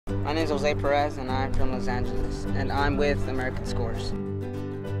My name is Jose Perez, and I'm from Los Angeles, and I'm with American Scores.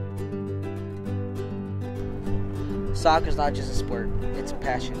 Soccer's not just a sport, it's a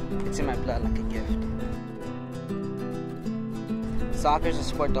passion. It's in my blood like a gift. Soccer's a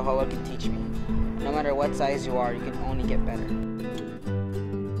sport the whole world can teach me. No matter what size you are, you can only get better.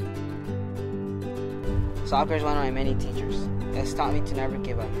 Soccer is one of my many teachers. It has taught me to never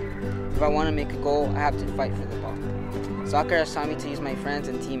give up. If I want to make a goal, I have to fight for the ball. Soccer has taught me to use my friends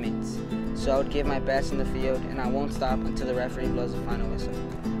and teammates, so I would give my best in the field, and I won't stop until the referee blows the final whistle.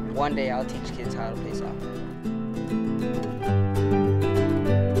 One day I'll teach kids how to play soccer.